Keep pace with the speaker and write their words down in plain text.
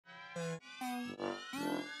In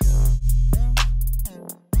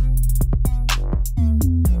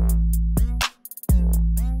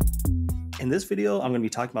this video, I'm going to be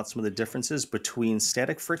talking about some of the differences between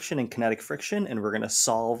static friction and kinetic friction, and we're going to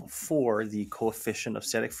solve for the coefficient of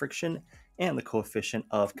static friction and the coefficient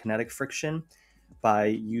of kinetic friction by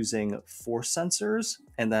using force sensors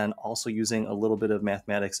and then also using a little bit of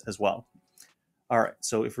mathematics as well. All right,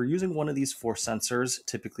 so if we're using one of these force sensors,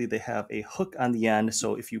 typically they have a hook on the end.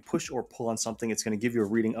 So if you push or pull on something, it's going to give you a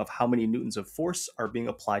reading of how many newtons of force are being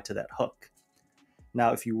applied to that hook.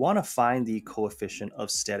 Now, if you want to find the coefficient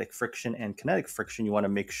of static friction and kinetic friction, you want to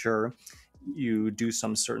make sure you do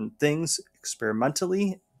some certain things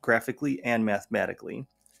experimentally, graphically, and mathematically.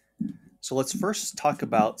 So let's first talk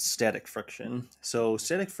about static friction. So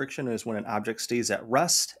static friction is when an object stays at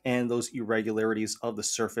rest and those irregularities of the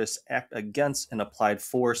surface act against an applied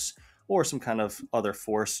force or some kind of other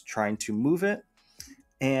force trying to move it.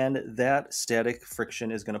 And that static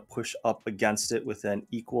friction is going to push up against it with an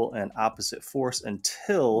equal and opposite force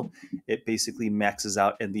until it basically maxes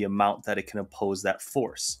out in the amount that it can oppose that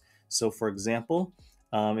force. So for example,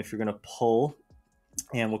 if you're going to pull,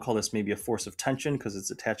 and we'll call this maybe a force of tension because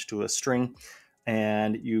it's attached to a string,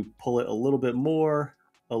 and you pull it a little bit more,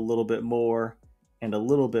 a little bit more, and a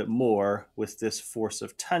little bit more with this force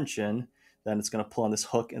of tension, then it's going to pull on this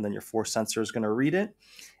hook and then your force sensor is going to read it.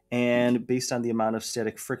 And based on the amount of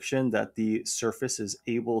static friction that the surface is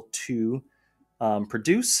able to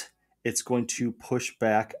produce, it's going to push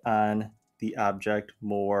back on the object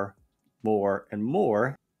more, and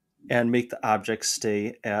more, and make the object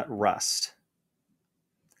stay at rest.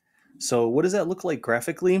 So what does that look like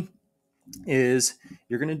graphically? Is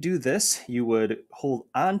you're going to do this. You would hold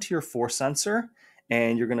on to your force sensor,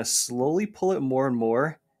 and you're going to slowly pull it more and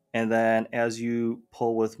more. And then as you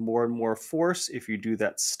pull with more and more force, if you do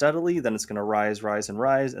that steadily, then it's going to rise, rise, and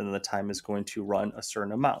rise, and then the time is going to run a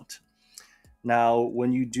certain amount. Now,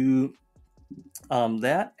 when you do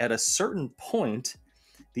that, at a certain point,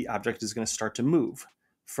 the object is going to start to move.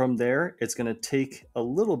 From there, it's going to take a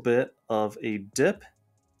little bit of a dip,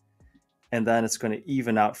 and then it's going to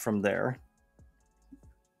even out from there.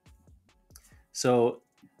 So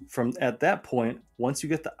from at that point, once you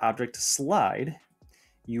get the object to slide,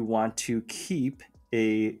 you want to keep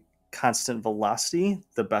a constant velocity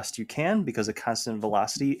the best you can, because a constant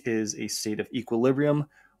velocity is a state of equilibrium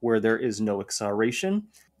where there is no acceleration.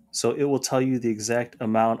 So it will tell you the exact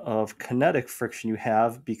amount of kinetic friction you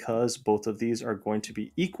have, because both of these are going to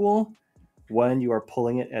be equal when you are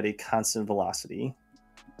pulling it at a constant velocity.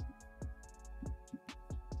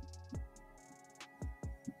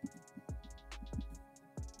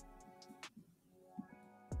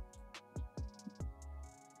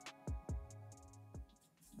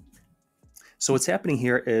 So what's happening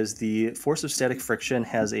here is the force of static friction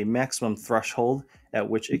has a maximum threshold at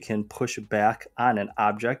which it can push back on an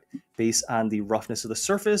object based on the roughness of the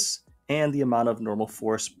surface and the amount of normal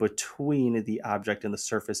force between the object and the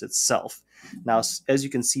surface itself. Now, as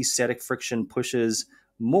you can see, static friction pushes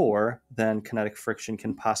more than kinetic friction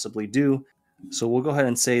can possibly do. So we'll go ahead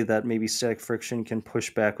and say that maybe static friction can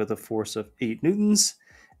push back with a force of 8 newtons.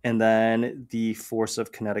 And then the force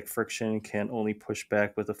of kinetic friction can only push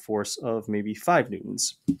back with a force of maybe 5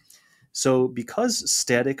 newtons. So because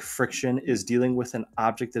static friction is dealing with an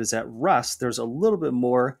object that is at rest, there's a little bit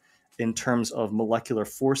more in terms of molecular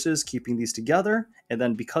forces keeping these together. And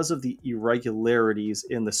then because of the irregularities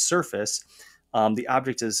in the surface, the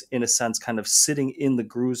object is, in a sense, kind of sitting in the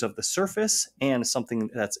grooves of the surface, and something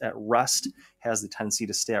that's at rest has the tendency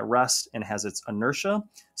to stay at rest and has its inertia.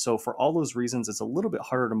 So for all those reasons, it's a little bit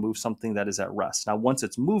harder to move something that is at rest. Now, once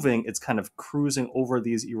it's moving, it's kind of cruising over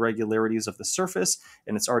these irregularities of the surface,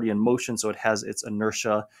 and it's already in motion, so it has its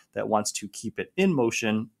inertia that wants to keep it in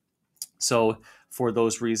motion. So for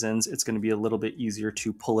those reasons, it's going to be a little bit easier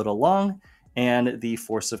to pull it along, and the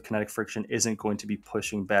force of kinetic friction isn't going to be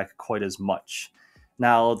pushing back quite as much.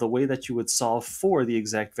 Now, the way that you would solve for the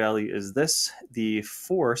exact value is this. The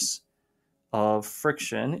force of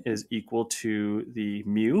friction is equal to the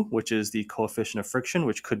mu, which is the coefficient of friction,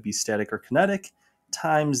 which could be static or kinetic,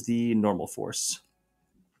 times the normal force.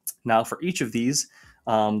 Now, for each of these,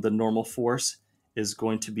 the normal force is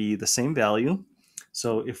going to be the same value.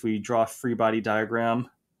 So if we draw a free body diagram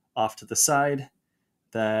off to the side,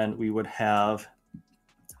 then we would have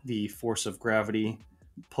the force of gravity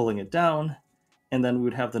pulling it down, and then we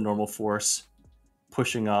would have the normal force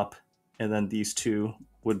pushing up, and then these two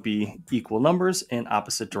would be equal numbers in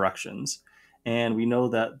opposite directions. And we know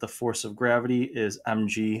that the force of gravity is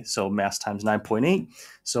mg, so mass times 9.8.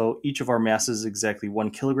 So each of our masses is exactly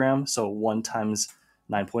 1 kilogram. So 1 times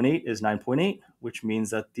 9.8 is 9.8. which means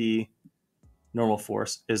that the normal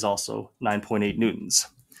force is also 9.8 newtons.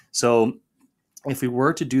 So if we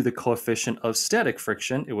were to do the coefficient of static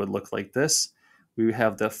friction, it would look like this. We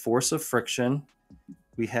have the force of friction,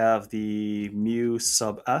 we have the mu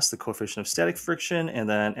sub s, the coefficient of static friction, and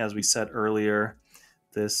then as we said earlier,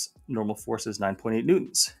 this normal force is 9.8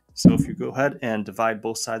 newtons. So if you go ahead and divide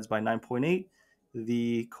both sides by 9.8,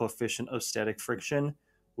 the coefficient of static friction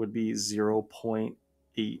would be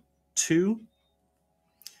 0.82,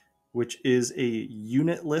 which is a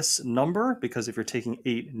unitless number, because if you're taking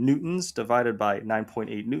 8 newtons divided by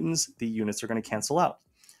 9.8 newtons, the units are going to cancel out.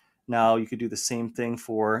 Now you could do the same thing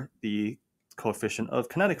for the coefficient of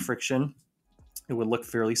kinetic friction. It would look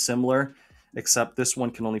fairly similar, except this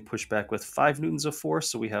one can only push back with 5 newtons of force.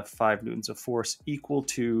 So we have 5 newtons of force equal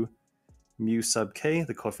to mu sub k,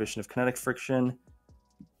 the coefficient of kinetic friction,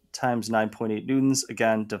 times 9.8 newtons.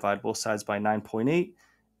 Again, divide both sides by 9.8.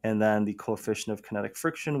 And then the coefficient of kinetic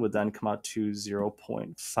friction would then come out to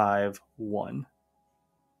 0.51.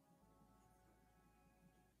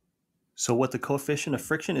 So what the coefficient of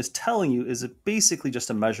friction is telling you is it basically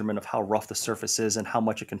just a measurement of how rough the surface is and how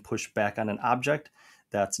much it can push back on an object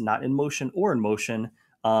that's not in motion or in motion.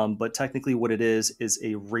 But technically what it is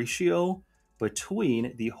a ratio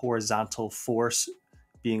between the horizontal force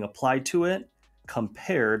being applied to it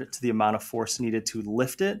compared to the amount of force needed to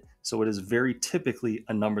lift it. So it is very typically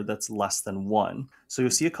a number that's less than 1. So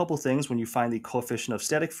you'll see a couple things when you find the coefficient of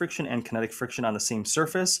static friction and kinetic friction on the same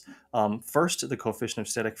surface. First, the coefficient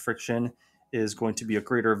of static friction is going to be a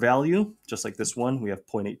greater value, just like this one. We have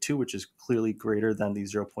 0.82, which is clearly greater than the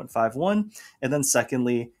 0.51. And then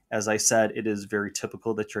secondly, as I said, it is very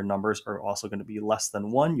typical that your numbers are also going to be less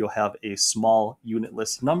than 1. You'll have a small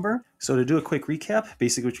unitless number. So to do a quick recap,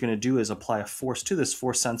 basically what you're going to do is apply a force to this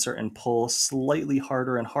force sensor and pull slightly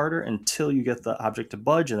harder and harder until you get the object to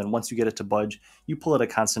budge. And then once you get it to budge, you pull at a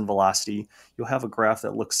constant velocity. You'll have a graph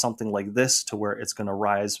that looks something like this, to where it's going to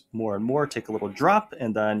rise more and more, take a little drop,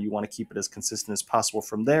 and then you want to keep it as consistent as possible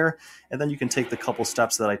from there. And then you can take the couple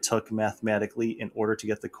steps that I took mathematically in order to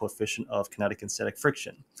get the coefficient of kinetic and static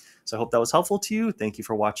friction. So I hope that was helpful to you. Thank you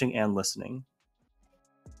for watching and listening.